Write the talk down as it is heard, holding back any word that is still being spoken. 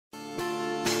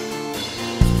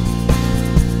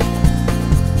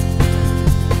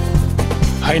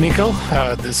Hi, Nikhil.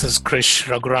 This is Krish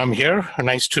Raghuram here.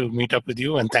 Nice to meet up with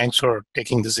you, and thanks for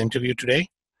taking this interview today.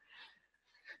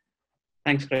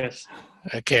 Thanks, Chris.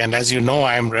 Okay, and as you know,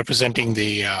 I'm representing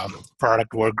the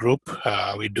product work group.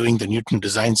 We're doing the Newton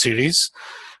Design Series.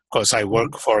 Of course, I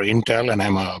work for Intel, and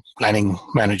I'm a planning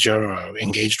manager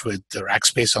engaged with the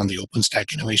Rackspace on the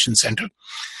OpenStack Innovation Center.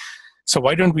 So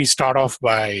why don't we start off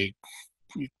by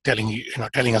telling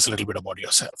us a little bit about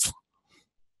yourself?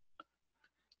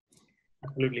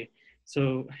 Absolutely.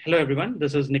 So, hello everyone.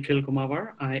 This is Nikhil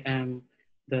Kumawar. I am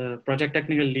the project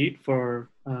technical lead for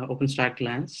OpenStack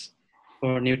Glance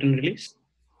for Newton release,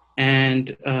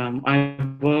 and I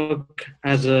work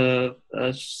as a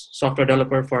software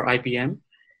developer for IBM,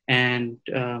 and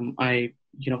I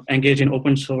engage in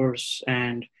open source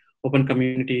and open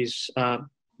communities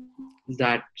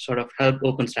that sort of help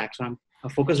OpenStack. So I'm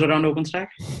focused around OpenStack,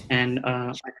 and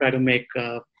I try to make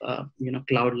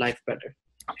cloud life better.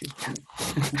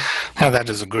 That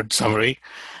is a good summary.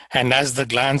 And as the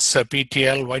Glance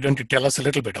PTL, why don't you tell us a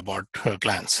little bit about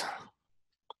Glance?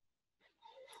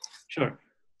 Sure.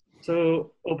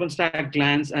 So OpenStack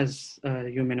Glance, as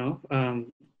you may know,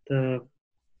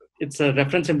 it's a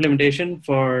reference implementation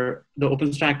for the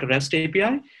OpenStack REST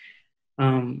API.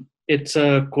 It's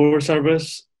a core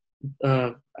service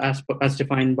as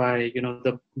defined by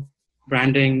the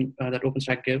branding that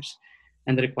OpenStack gives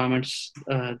and the requirements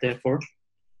therefore.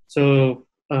 So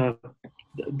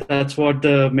that's what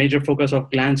the major focus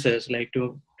of Glance is, like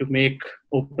to make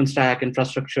OpenStack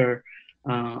infrastructure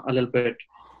a little bit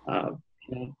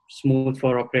smooth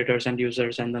for operators and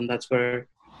users, and then that's where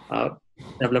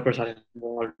developers are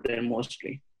involved there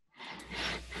mostly.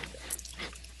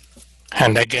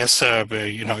 And I guess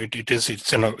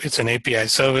it's an API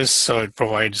service, so it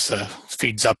provides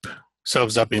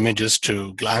serves up images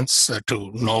to Glance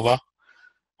to Nova,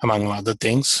 among other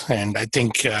things. And I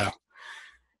think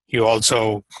you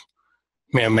also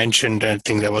may have mentioned, I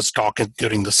think there was talk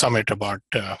during the summit about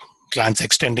Glance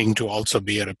extending to also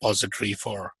be a repository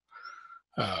for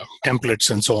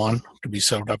templates and so on to be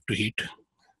served up to Heat.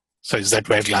 So is that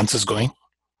where Glance is going?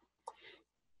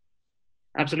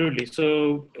 Absolutely.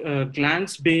 So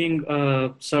Glance being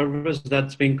a service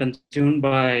that's being consumed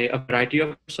by a variety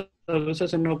of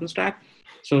services in OpenStack.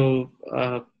 So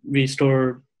we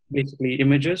store basically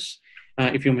images,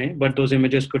 if you may, but those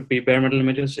images could be bare metal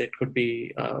images. It could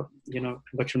be,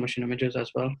 virtual machine images as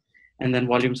well. And then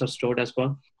volumes are stored as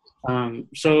well.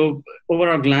 So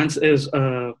overall, Glance is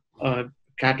a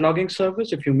cataloging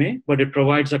service, if you may, but it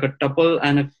provides like a tuple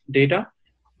and a data.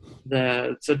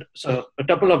 So a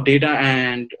tuple of data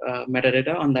and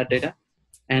metadata on that data,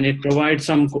 and it provides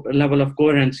some level of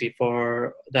coherency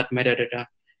for that metadata.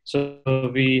 So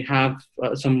we have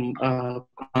some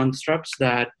constructs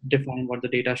that define what the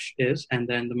data is, and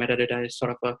then the metadata is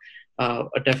sort of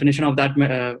a definition of that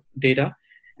data,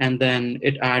 and then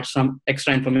it adds some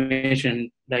extra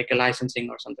information like a licensing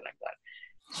or something like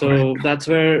that. So that's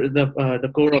where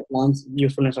the core of Glance,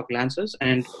 usefulness of Glance is,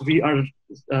 and we are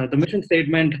the mission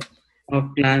statement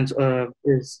of Glance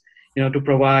is to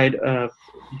provide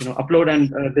upload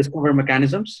and discover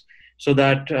mechanisms so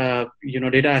that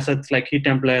data assets like Heat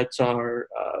templates or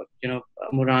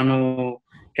Murano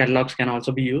catalogs can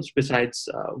also be used besides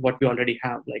what we already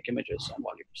have, like images and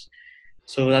volumes.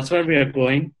 So that's where we are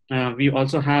going. We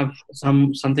also have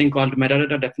something called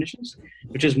metadata definitions,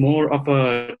 which is more of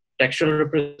a textual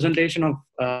representation of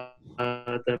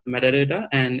the metadata,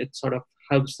 and it sort of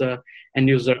helps the end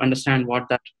user understand what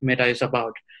that meta is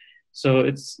about.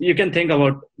 So you can think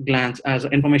about Glance as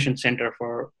an information center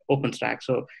for OpenStack.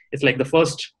 So it's like the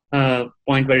first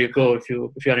point where you go if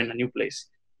you're in a new place.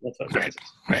 That's what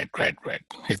Right.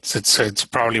 It's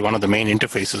probably one of the main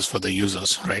interfaces for the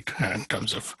users, right? In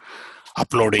terms of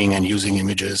uploading and using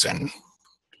images and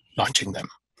launching them.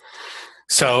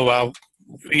 So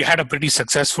we had a pretty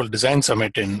successful design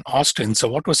summit in Austin. So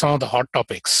what were some of the hot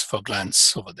topics for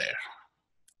Glance over there?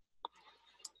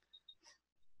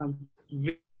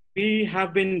 We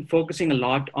have been focusing a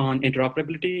lot on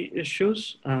interoperability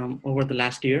issues over the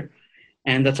last year,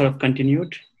 and that sort of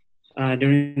continued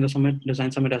during the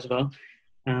design summit as well.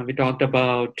 We talked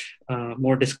about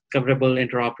more discoverable,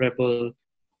 interoperable,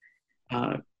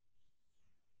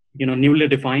 newly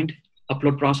defined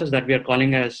upload process that we are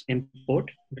calling as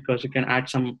import, because you can add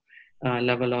some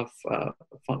level of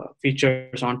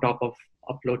features on top of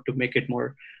upload to make it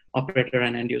more operator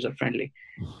and end user friendly.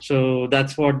 So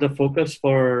that's what the focus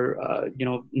for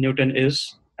Newton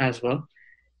is as well.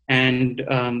 And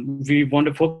we want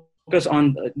to focus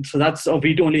on, so that's a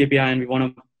V2 only API, and we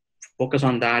want to focus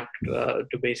on that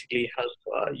to basically help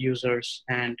users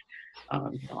and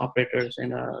operators in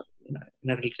a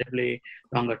relatively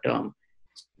longer term.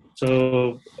 So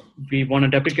we want to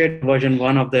deprecate version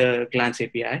 1 of the Glance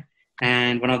API.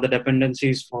 And one of the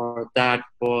dependencies for that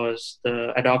was the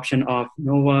adoption of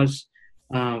Nova's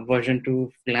version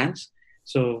 2 Glance.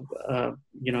 So,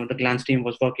 the Glance team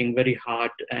was working very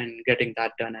hard and getting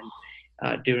that done.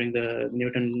 And during the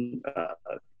Newton,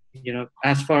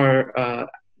 as far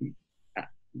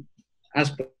as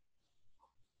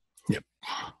Yep.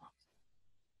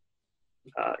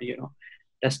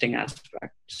 Testing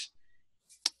aspects.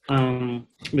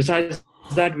 Besides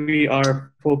that, we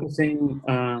are focusing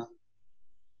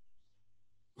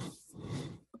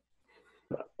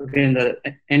again, the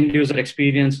end user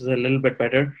experience is a little bit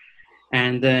better,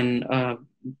 and then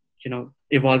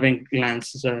evolving Glance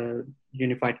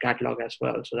unified catalog as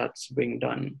well. So that's being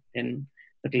done in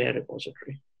the Glare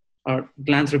repository, or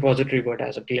Glance repository, but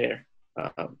as a Glare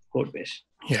code base.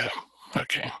 Yeah.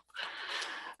 Okay.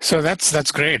 So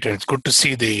that's great. It's good to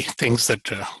see the things that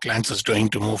Glance is doing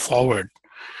to move forward.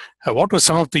 What were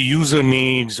some of the user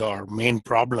needs or main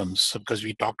problems? Because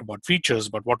we talked about features,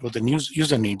 but what were the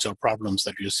user needs or problems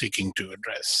that you're seeking to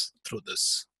address through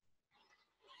this?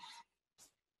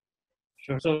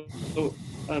 Sure. So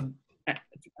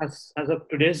as of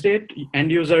today's date,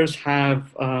 end users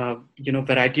have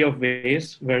variety of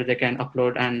ways where they can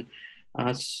upload and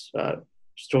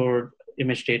store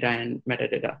image data and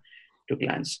metadata to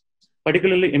Glance,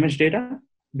 particularly image data,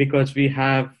 because we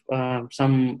have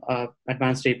some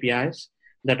advanced APIs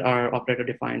that are operator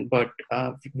defined, but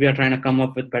we are trying to come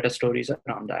up with better stories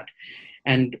around that.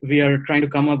 And we are trying to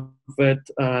come up with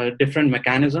different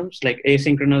mechanisms like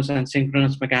asynchronous and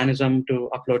synchronous mechanism to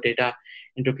upload data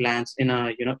into Glance in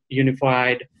a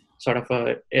unified sort of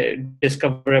a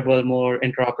discoverable, more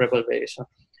interoperable way. So,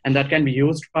 and that can be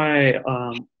used by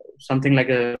something like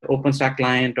a OpenStack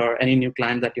client or any new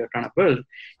client that you're trying to build.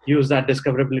 Use that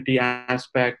discoverability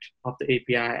aspect of the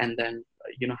API, and then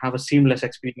have a seamless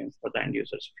experience for the end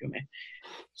users, if you may.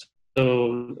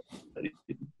 So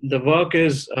the work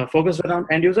is focused around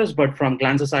end users, but from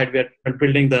Glance's side, we're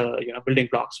building the building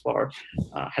blocks for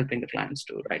helping the clients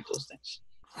to write those things.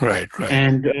 Right.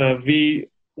 And we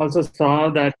also saw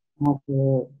that.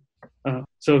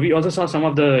 So we also saw some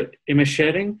of the image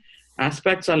sharing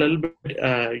aspects are a little bit,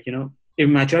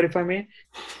 immature, if I may.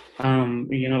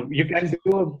 You can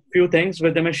do a few things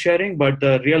with image sharing, but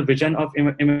the real vision of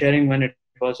image sharing when it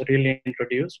was really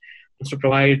introduced was to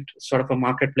provide sort of a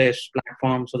marketplace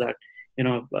platform so that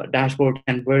dashboard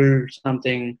can build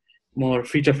something more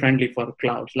feature friendly for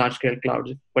clouds, large scale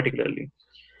clouds particularly.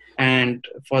 And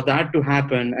for that to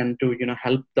happen and to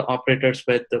help the operators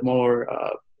with the more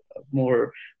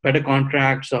better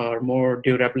contracts or more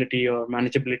durability or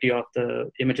manageability of the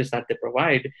images that they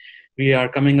provide, we are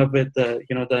coming up with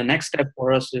the next step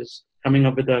for us is coming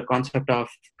up with the concept of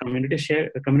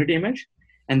community image,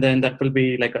 and then that will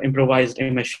be like an improvised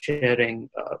image sharing,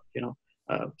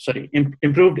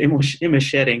 improved image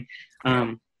sharing,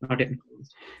 not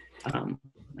improved.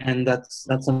 And that's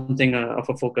something of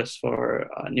a focus for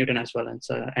Newton as well, and it's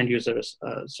end users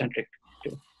centric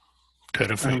too.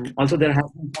 Terrific. Also, there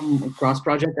has been some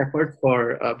cross-project effort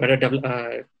for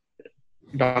better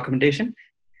documentation.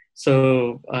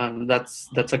 So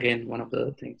that's again one of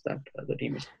the things that the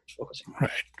team is focusing on.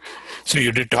 Right. So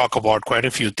you did talk about quite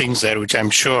a few things there, which I'm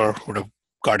sure would have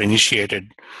got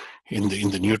initiated in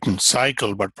the Newton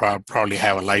cycle, but probably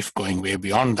have a life going way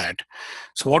beyond that.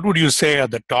 So what would you say are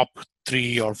the top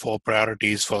 3 or 4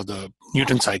 priorities for the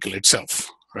Newton cycle itself,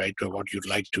 right? Or what you'd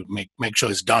like to make sure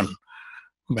is done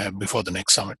before the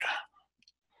next summit?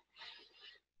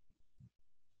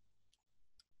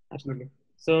 Absolutely.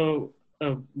 So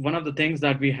one of the things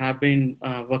that we have been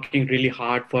working really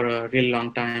hard for a really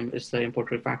long time is the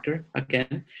import refactor.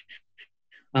 Again,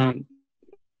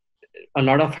 a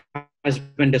lot of has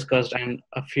been discussed, and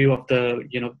a few of the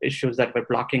issues that were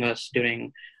blocking us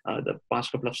during the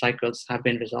past couple of cycles have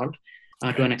been resolved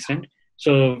to an extent.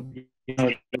 So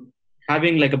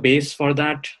having like a base for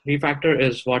that refactor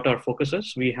is what our focus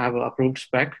is. We have an approved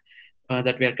spec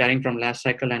that we are carrying from last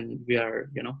cycle, and we are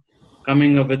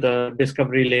coming up with a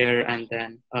discovery layer and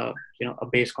then a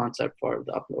base concept for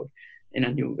the upload in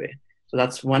a new way. So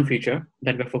that's one feature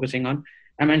that we're focusing on.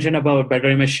 I mentioned about better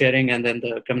image sharing and then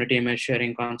the community image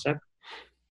sharing concept.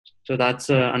 So that's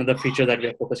another feature that we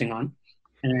are focusing on.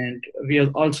 And we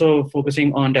are also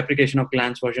focusing on deprecation of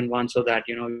Glance version 1 so that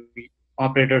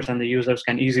operators and the users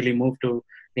can easily move to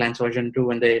Glance version 2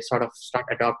 when they sort of start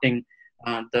adopting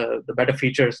the better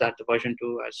features that the version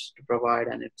 2 has to provide,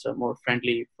 and it's more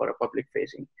friendly for a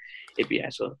public-facing API.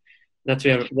 So That's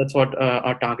what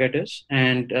our target is,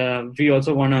 and we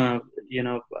also want to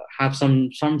have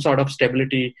some sort of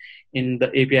stability in the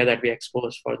API that we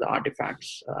expose for the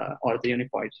artifacts or the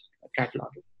unified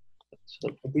cataloging. So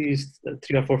these the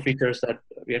 3 or 4 features that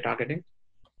we are targeting.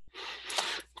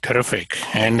 Terrific.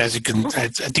 And as you can, I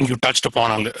think you touched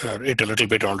upon it a little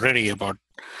bit already about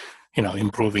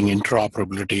improving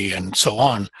interoperability and so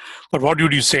on. But what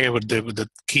would you say would the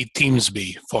key themes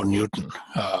be for Newton?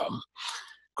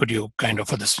 Could you kind of,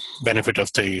 for this benefit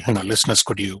of the listeners,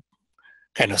 could you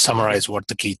kind of summarize what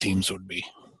the key themes would be?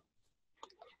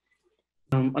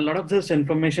 A lot of this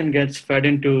information gets fed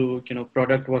into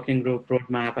product working group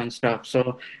roadmap and stuff.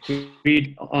 So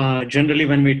we generally,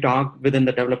 when we talk within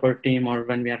the developer team or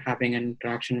when we are having an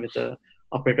interaction with the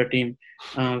operator team,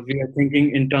 we are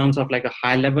thinking in terms of like a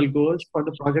high level goals for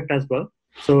the project as well.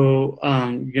 So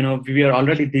we are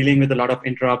already dealing with a lot of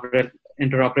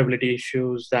interoperability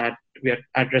issues that we are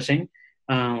addressing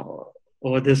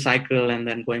over this cycle and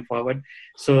then going forward.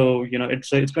 So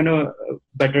it's going to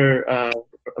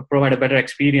provide a better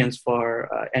experience for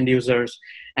end users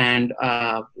and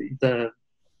the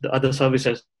other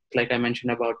services, like I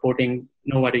mentioned about porting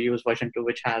Nova to use version 2,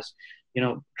 which has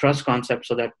trust concepts,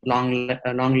 so that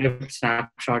long-lived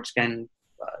snapshots can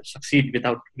succeed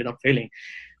without failing.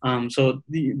 So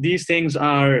these things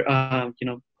are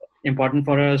important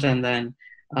for us, and then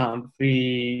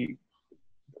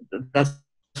that's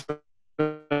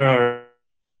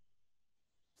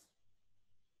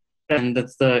and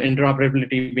that's the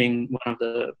interoperability being one of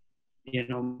the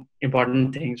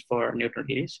important things for Newton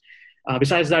release.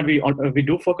 Besides that, we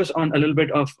do focus on a little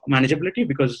bit of manageability,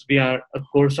 because we are a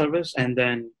core service, and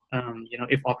then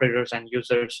if operators and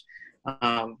users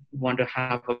want to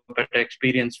have a better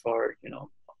experience for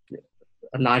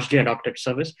a largely adopted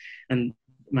service, and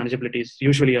manageability is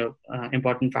usually a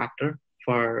important factor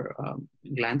for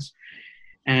Glance.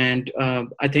 And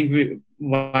I think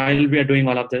while we are doing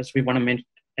all of this, we want to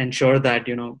ensure that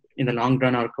in the long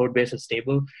run our code base is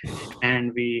stable,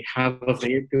 and we have a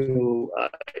way to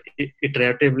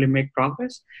iteratively make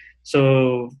progress.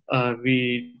 So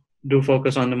we do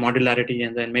focus on the modularity,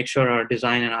 and then make sure our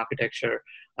design and architecture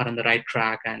are on the right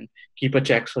track, and keep a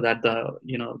check so that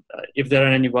if there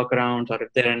are any workarounds or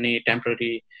if there are any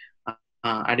temporary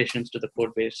additions to the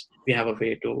code base, we have a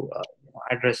way to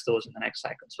address those in the next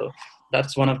cycle. So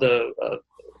that's one of the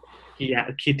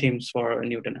key themes for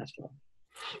Newton as well.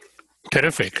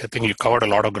 Terrific. I think you covered a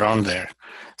lot of ground there.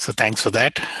 So thanks for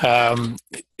that.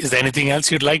 Is there anything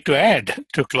else you'd like to add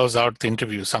to close out the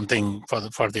interview, something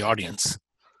for the audience?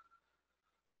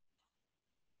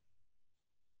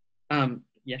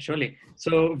 Yeah, surely.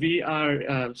 So we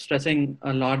are stressing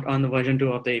a lot on the version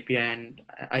 2 of the API, and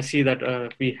I see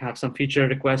that we have some feature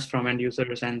requests from end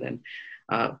users and then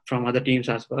from other teams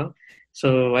as well.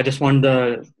 So I just want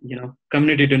the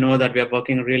community to know that we are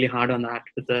working really hard on that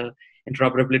with the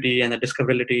interoperability and the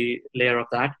discoverability layer of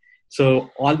that. So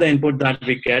all the input that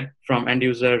we get from end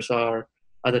users or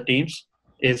other teams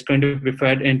is going to be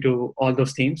fed into all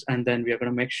those teams, and then we are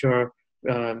going to make sure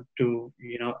to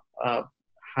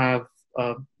have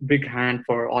a big hand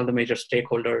for all the major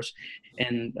stakeholders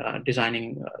in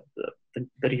designing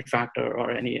the refactor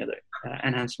or any other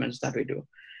enhancements that we do.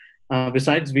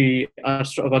 Besides, we are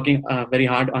working very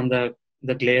hard on the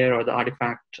Glare or the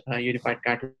artifact unified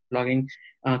cataloging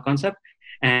concept,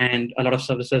 and a lot of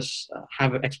services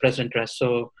have expressed interest.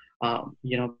 So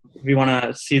we want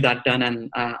to see that done, and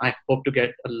I hope to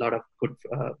get a lot of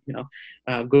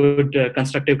good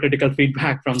constructive critical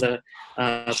feedback from the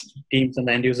teams and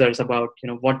the end users about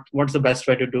what's the best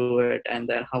way to do it, and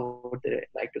then how would they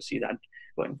like to see that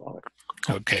going forward.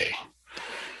 Okay.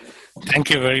 Thank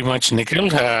you very much, Nikhil,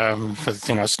 for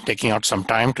taking out some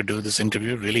time to do this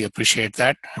interview. Really appreciate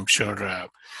that. I'm sure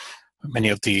many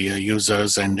of the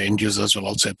users and end users will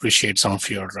also appreciate some of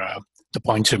the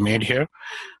points you made here.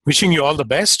 Wishing you all the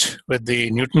best with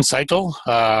the Newton cycle.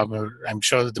 I'm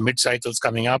sure that the mid-cycle is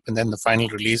coming up, and then the final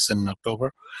release in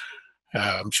October.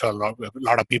 I'm sure a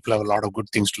lot of people have a lot of good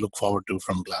things to look forward to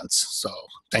from Glance. So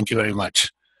thank you very much.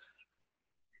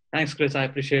 Thanks, Chris. I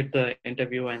appreciate the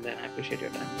interview, and then I appreciate your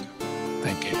time.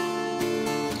 Thank you.